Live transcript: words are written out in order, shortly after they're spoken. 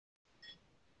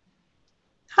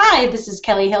Hi, this is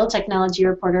Kelly Hill, technology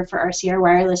reporter for RCR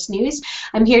Wireless News.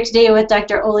 I'm here today with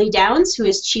Dr. Olly Downs, who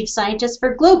is Chief Scientist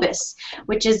for Globys,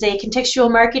 which is a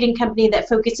contextual marketing company that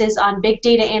focuses on big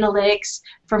data analytics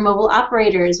for mobile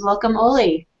operators. Welcome,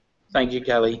 Olly. Thank you,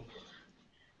 Kelly.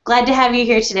 Glad to have you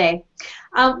here today.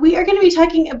 We are going to be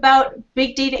talking about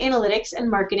big data analytics and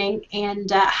marketing and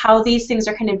how these things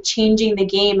are kind of changing the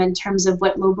game in terms of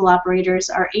what mobile operators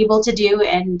are able to do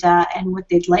and what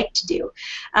they'd like to do.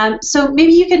 So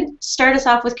maybe you can start us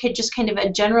off with just kind of a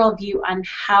general view on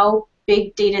how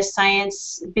big data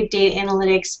science, big data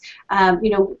analytics,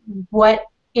 what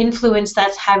influence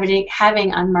that's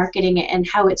having on marketing and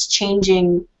how it's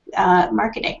changing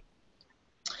marketing.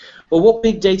 Well, what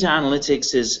big data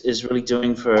analytics is really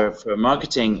doing for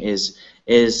marketing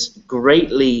is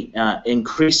greatly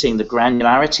increasing the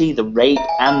granularity, the rate,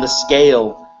 and the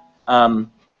scale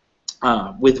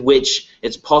with which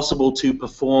it's possible to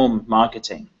perform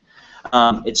marketing.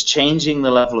 It's changing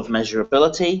the level of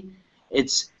measurability.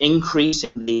 It's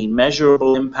increasing the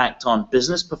measurable impact on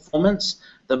business performance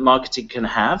that marketing can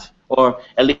have, or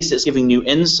at least it's giving new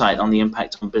insight on the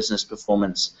impact on business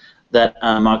performance that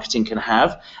marketing can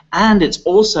have, and it's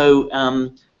also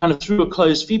kind of through a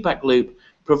closed feedback loop,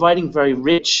 providing very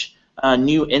rich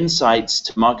new insights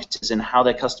to marketers in how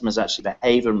their customers actually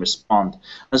behave and respond.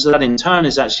 And so that in turn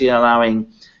is actually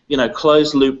allowing,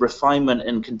 closed loop refinement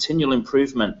and continual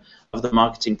improvement of the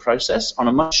marketing process on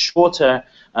a much shorter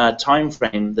time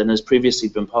frame than has previously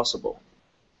been possible.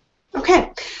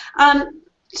 Okay,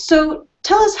 so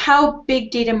tell us how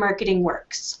big data marketing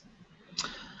works.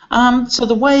 So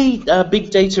the way big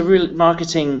data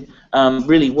marketing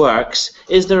really works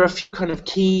is there are a few kind of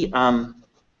key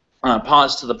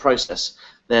parts to the process.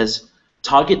 There's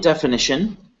target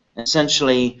definition,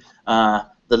 essentially the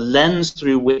lens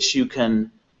through which you can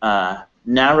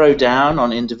narrow down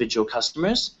on individual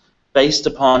customers based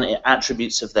upon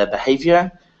attributes of their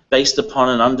behavior, based upon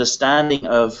an understanding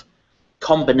of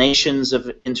combinations of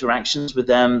interactions with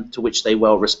them to which they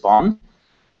will respond.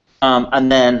 And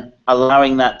then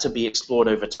allowing that to be explored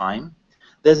over time.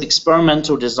 There's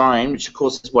experimental design, which of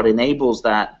course is what enables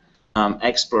that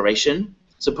exploration.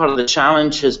 So part of the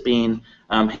challenge has been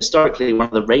historically one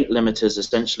of the rate limiters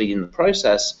essentially in the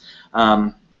process,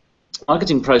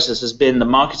 marketing process has been the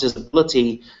marketer's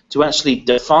ability to actually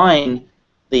define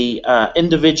the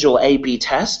individual A/B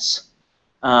tests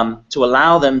to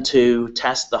allow them to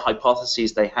test the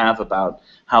hypotheses they have about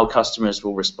how customers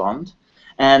will respond.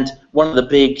 And one of the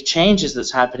big changes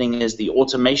that's happening is the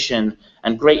automation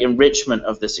and great enrichment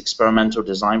of this experimental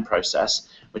design process,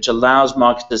 which allows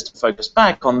marketers to focus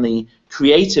back on the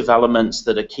creative elements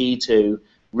that are key to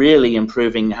really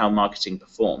improving how marketing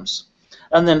performs.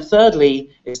 And then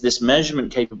thirdly is this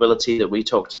measurement capability that we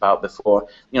talked about before.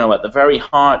 At the very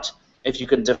heart, if you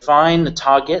can define the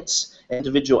targets,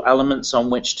 individual elements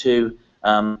on which to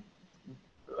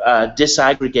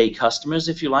disaggregate customers,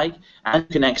 if you like, and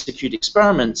can execute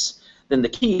experiments, then the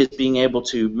key is being able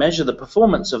to measure the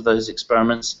performance of those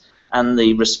experiments and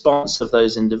the response of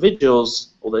those individuals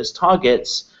or those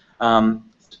targets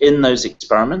in those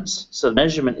experiments. So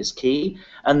measurement is key.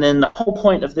 And then the whole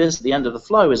point of this, the end of the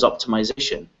flow, is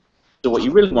optimization. So what you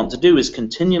really want to do is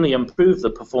continually improve the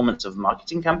performance of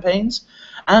marketing campaigns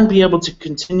and be able to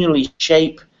continually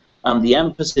shape the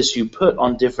emphasis you put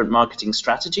on different marketing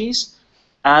strategies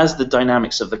as the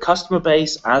dynamics of the customer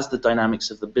base, as the dynamics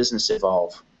of the business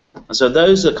evolve. And so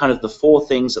those are kind of the four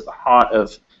things at the heart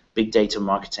of big data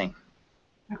marketing.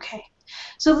 Okay.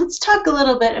 So let's talk a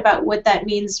little bit about what that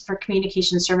means for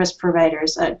communication service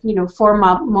providers, for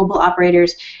mobile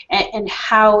operators, and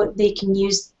how they can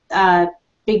use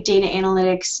big data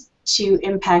analytics to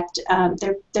impact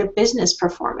their business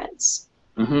performance.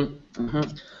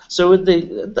 So at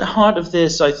the heart of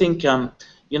this, I think,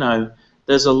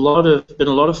 there's been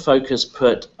a lot of focus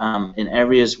put in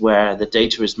areas where the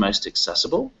data is most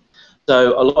accessible.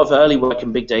 So a lot of early work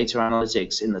in big data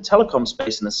analytics in the telecom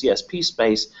space and the CSP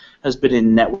space has been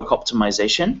in network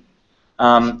optimization,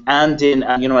 and in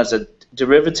as a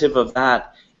derivative of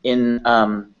that, in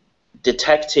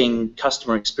detecting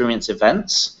customer experience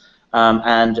events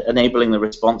and enabling the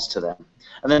response to them.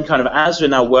 And then kind of as we're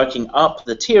now working up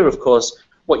the tier, of course,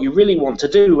 what you really want to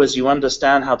do is you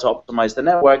understand how to optimize the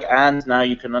network, and now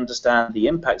you can understand the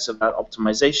impacts of that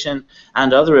optimization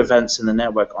and other events in the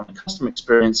network on the customer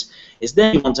experience, is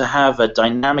then you want to have a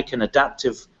dynamic and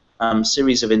adaptive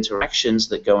series of interactions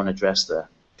that go and address the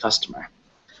customer.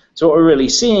 So what we're really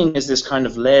seeing is this kind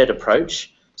of layered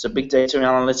approach. So big data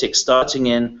analytics starting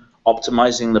in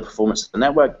optimizing the performance of the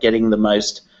network, getting the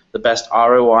best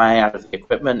ROI out of the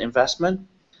equipment investment.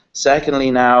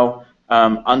 Secondly, now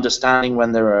understanding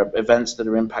when there are events that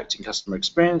are impacting customer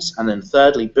experience, and then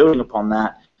thirdly, building upon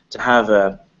that to have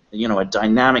a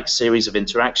dynamic series of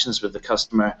interactions with the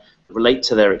customer that relate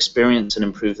to their experience and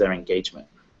improve their engagement.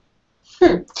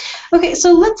 Okay,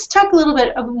 so let's talk a little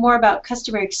bit more about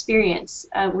customer experience,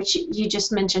 which you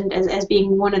just mentioned as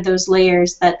being one of those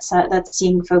layers that's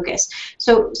seeing focus.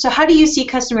 So how do you see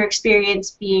customer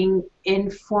experience being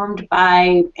informed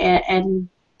by and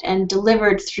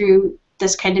delivered through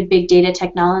this kind of big data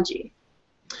technology?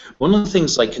 One of the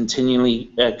things I continue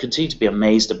to be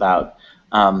amazed about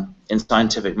in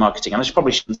scientific marketing, and I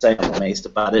probably shouldn't say I'm amazed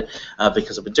about it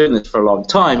because I've been doing this for a long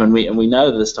time, and we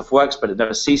know that this stuff works, but it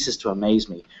never ceases to amaze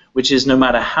me, which is no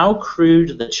matter how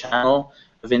crude the channel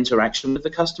of interaction with the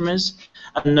customers,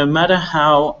 and no matter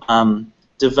how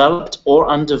developed or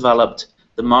undeveloped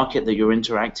the market that you're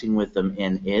interacting with them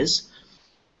in is,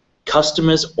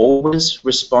 customers always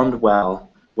respond well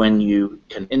when you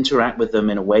can interact with them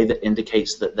in a way that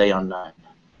indicates that they are known.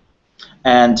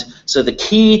 And so the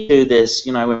key to this,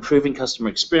 improving customer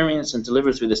experience and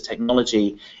delivered through this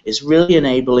technology is really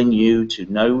enabling you to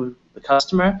know the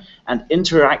customer and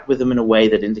interact with them in a way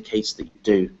that indicates that you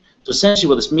do. So essentially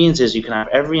what this means is you can have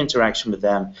every interaction with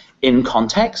them in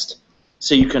context,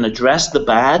 so you can address the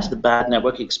bad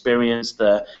network experience,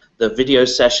 the video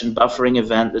session buffering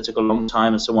event that took a long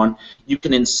time and so on. You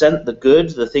can incent the good,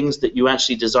 the things that you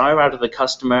actually desire out of the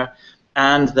customer,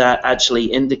 and that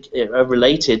actually are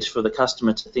related for the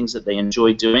customer to things that they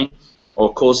enjoy doing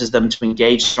or causes them to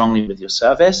engage strongly with your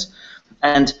service.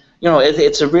 And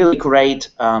it's a really great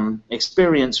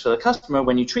experience for the customer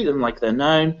when you treat them like they're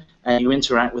known and you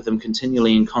interact with them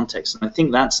continually in context. And I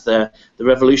think that's the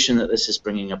revolution that this is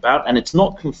bringing about. And it's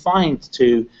not confined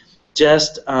to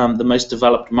just the most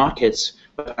developed markets,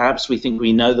 but perhaps we think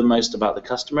we know the most about the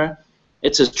customer.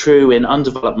 It's as true in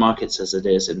undeveloped markets as it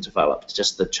is in developed.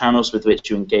 Just the channels with which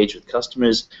you engage with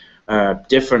customers are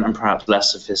different and perhaps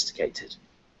less sophisticated.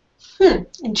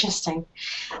 Interesting.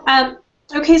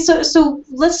 Okay, so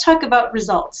let's talk about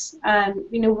results.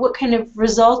 What kind of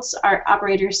results are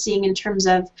operators seeing in terms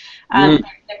of their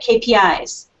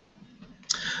KPIs?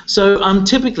 So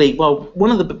typically, one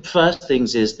of the first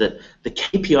things is that the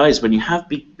KPIs, when you have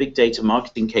big data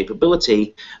marketing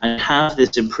capability and have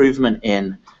this improvement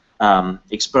in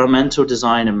experimental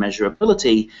design and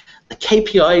measurability, the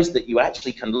KPIs that you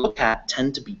actually can look at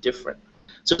tend to be different.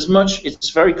 So it's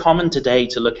very common today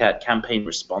to look at campaign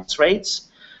response rates,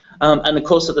 and of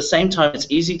course at the same time it's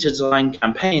easy to design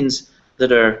campaigns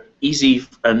that are easy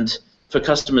and for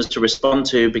customers to respond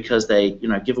to because they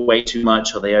give away too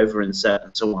much or they over-insert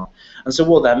and so on. And so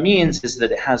what that means is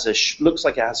that it has looks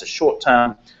like it has a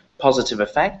short-term positive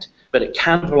effect, but it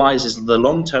cannibalizes the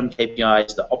long-term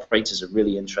KPIs that operators are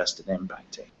really interested in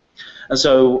impacting. And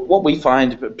so what we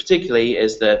find particularly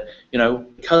is that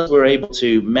because we're able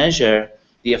to measure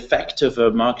the effect of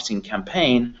a marketing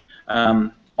campaign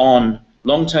on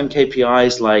long-term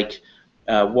KPIs like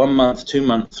 1 month, 2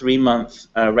 month, 3 month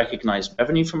recognized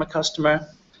revenue from a customer,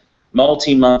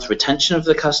 multi-month retention of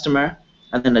the customer,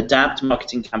 and then adapt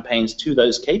marketing campaigns to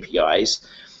those KPIs,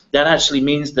 that actually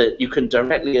means that you can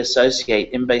directly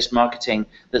associate in-based marketing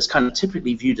that's kind of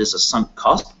typically viewed as a sunk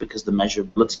cost because the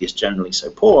measurability is generally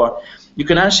so poor. You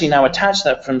can actually now attach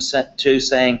that to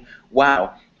saying,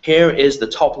 wow, here is the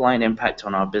top-line impact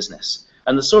on our business.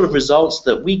 And the sort of results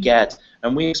that we get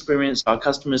and we experience our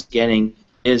customers getting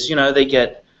is, they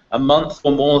get a month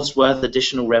or more's worth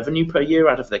additional revenue per year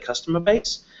out of their customer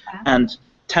base, and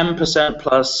 10%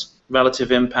 plus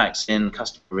relative impacts in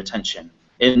customer retention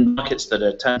in markets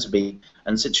that tend to be,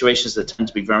 and situations that tend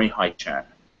to be very high churn.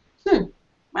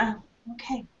 Wow,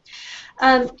 okay.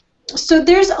 So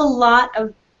there's a lot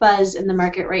of buzz in the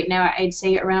market right now, I'd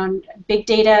say, around big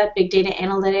data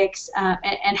analytics,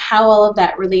 and how all of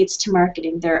that relates to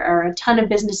marketing. There are a ton of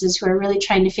businesses who are really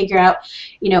trying to figure out,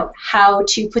 how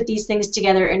to put these things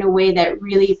together in a way that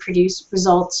really produce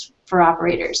results for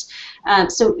operators.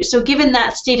 So given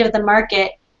that state of the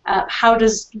market, how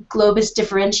does Globys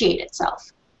differentiate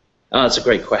itself? That's a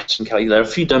great question, Kelly. There are a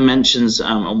few dimensions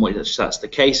on which that's the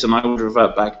case, and I would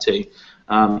revert back to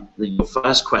your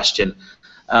first question.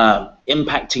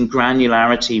 Impacting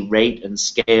granularity, rate, and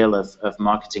scale of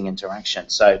marketing interaction.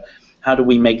 So how do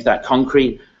we make that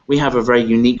concrete? We have a very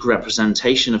unique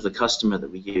representation of the customer that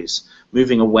we use,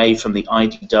 moving away from the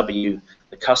IDW.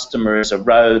 The customer is a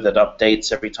row that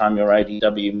updates every time your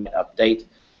IDW update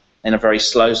in a very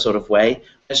slow sort of way.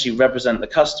 As you represent the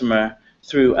customer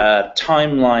through a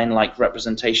timeline-like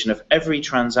representation of every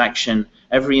transaction,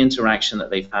 every interaction that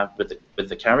they've had with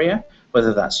the carrier,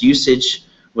 whether that's usage,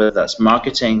 whether that's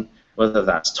marketing, whether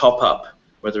that's top-up,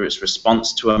 whether it's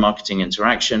response to a marketing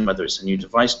interaction, whether it's a new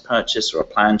device purchase or a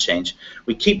plan change.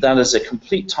 We keep that as a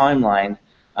complete timeline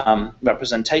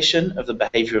representation of the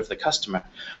behavior of the customer.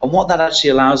 And what that actually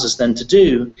allows us then to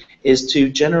do is to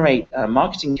generate a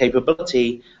marketing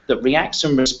capability that reacts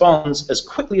and responds as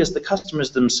quickly as the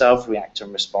customers themselves react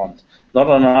and respond, not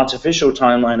on an artificial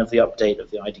timeline of the update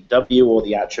of the IDW or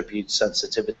the attribute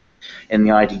sensitivity in the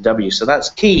IDW. So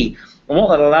that's key. And what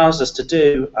that allows us to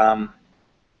do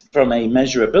from a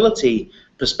measurability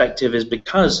perspective is,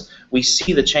 because we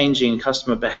see the changing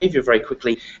customer behavior very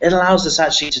quickly, it allows us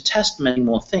actually to test many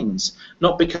more things.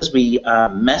 Not because we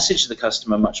message the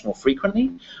customer much more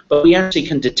frequently, but we actually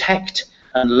can detect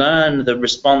and learn the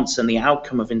response and the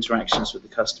outcome of interactions with the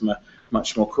customer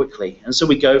much more quickly. And so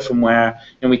we go from where,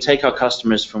 we take our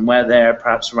customers from where they're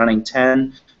perhaps running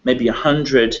 10, maybe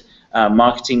 100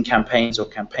 marketing campaigns or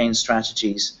campaign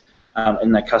strategies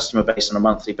in their customer base on a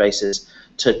monthly basis,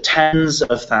 to tens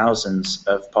of thousands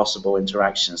of possible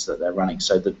interactions that they're running.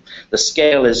 So the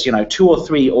scale is, 2 or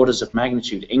 3 orders of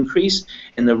magnitude increase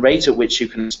in the rate at which you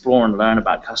can explore and learn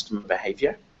about customer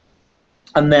behavior.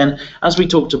 And then, as we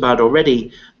talked about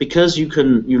already, because you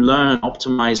learn and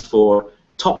optimize for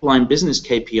top-line business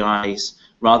KPIs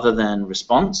rather than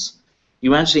response,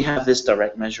 you actually have this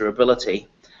direct measurability.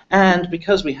 And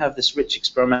because we have this rich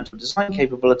experimental design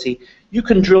capability, you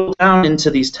can drill down into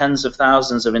these tens of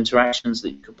thousands of interactions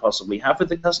that you could possibly have with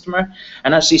the customer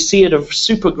and actually see at a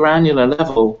super granular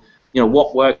level,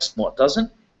 what works and what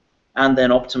doesn't, and then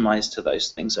optimize to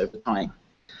those things over time.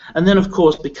 And then, of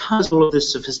course, because all of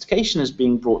this sophistication is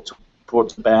being brought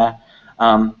to bear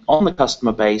on the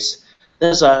customer base,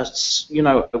 there's a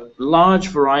large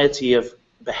variety of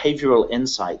behavioral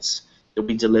insights that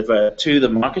we deliver to the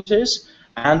marketers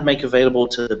and make available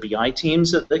to the BI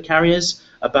teams at the carriers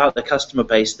about the customer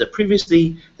base that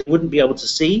previously they wouldn't be able to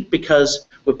see, because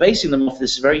we're basing them off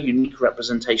this very unique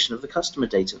representation of the customer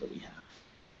data that we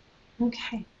have.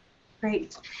 Okay,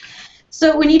 great.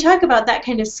 So when you talk about that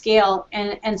kind of scale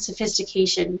and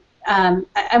sophistication,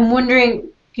 I'm wondering,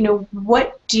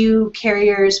 what do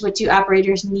carriers, what do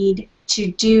operators need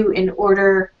to do in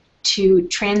order to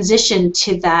transition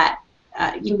to that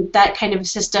that kind of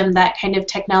system, that kind of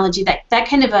technology, that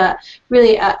kind of a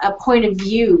point of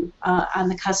view on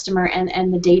the customer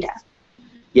and the data?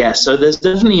 Yeah, so there's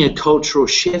definitely a cultural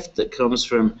shift that comes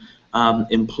from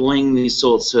employing these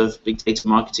sorts of big data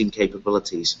marketing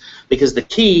capabilities, because the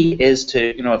key is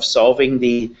to, of solving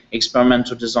the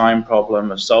experimental design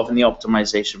problem, of solving the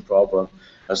optimization problem,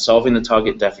 of solving the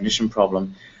target definition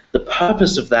problem. The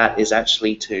purpose of that is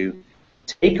actually to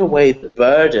take away the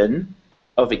burden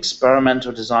of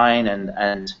experimental design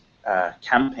and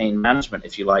campaign management,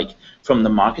 if you like, from the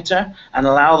marketer, and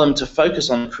allow them to focus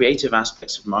on the creative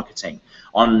aspects of marketing,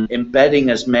 on embedding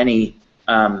as many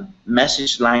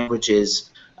message languages,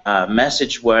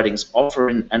 message wordings, offer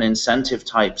and incentive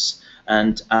types,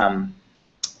 and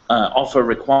offer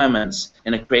requirements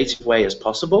in a creative way as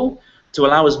possible, to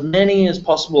allow as many as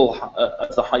possible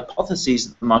of the hypotheses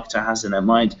that the marketer has in their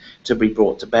mind to be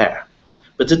brought to bear.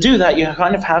 But to do that, you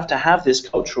kind of have to have this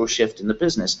cultural shift in the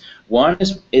business. One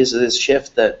is this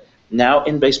shift that now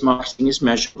in-base marketing is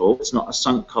measurable. It's not a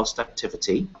sunk cost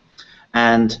activity.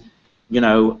 And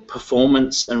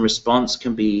performance and response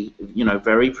can be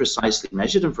very precisely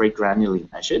measured and very granularly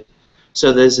measured.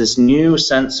 So there's this new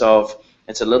sense of,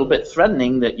 it's a little bit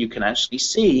threatening that you can actually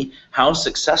see how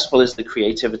successful is the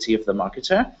creativity of the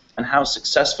marketer and how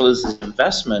successful is the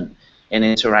investment in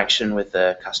interaction with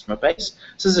the customer base.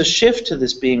 So there's a shift to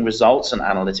this being results and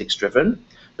analytics driven.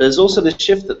 But there's also the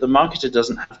shift that the marketer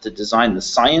doesn't have to design the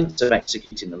science of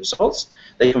executing the results.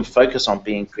 They can focus on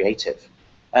being creative.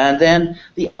 And then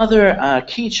the other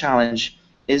key challenge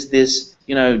is this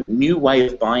new way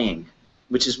of buying,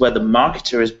 which is where the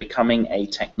marketer is becoming a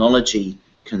technology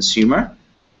consumer,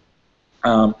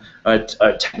 a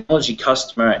technology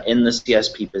customer in the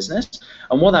CSP business.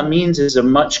 And what that means is a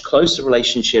much closer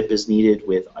relationship is needed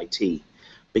with IT,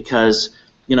 because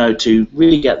to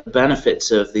really get the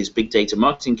benefits of these big data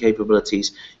marketing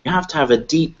capabilities, you have to have a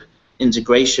deep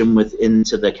integration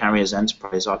into the carrier's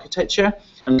enterprise architecture.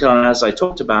 And as I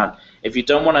talked about, if you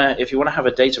want to have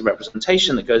a data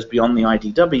representation that goes beyond the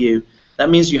IDW, that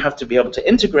means you have to be able to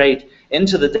integrate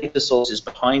into the data sources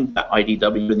behind that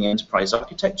IDW in the enterprise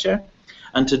architecture.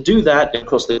 And to do that, of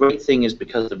course, the great thing is,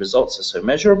 because the results are so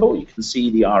measurable, you can see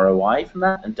the ROI from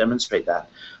that and demonstrate that.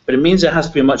 But it means there has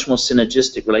to be a much more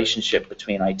synergistic relationship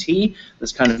between IT,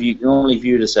 that's kind of normally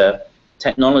viewed as a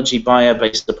technology buyer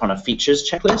based upon a features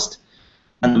checklist,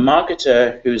 and the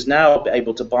marketer who's now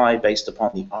able to buy based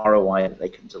upon the ROI that they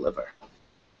can deliver.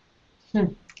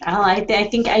 Well, I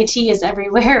think IT is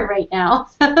everywhere right now.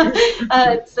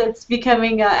 It's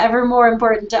becoming ever more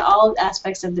important to all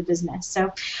aspects of the business.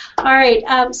 So, all right.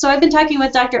 So I've been talking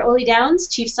with Dr. Olly Downs,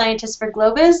 Chief Scientist for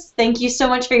Globus. Thank you so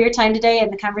much for your time today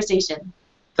and the conversation.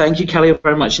 Thank you, Kelly. I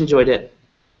very much enjoyed it.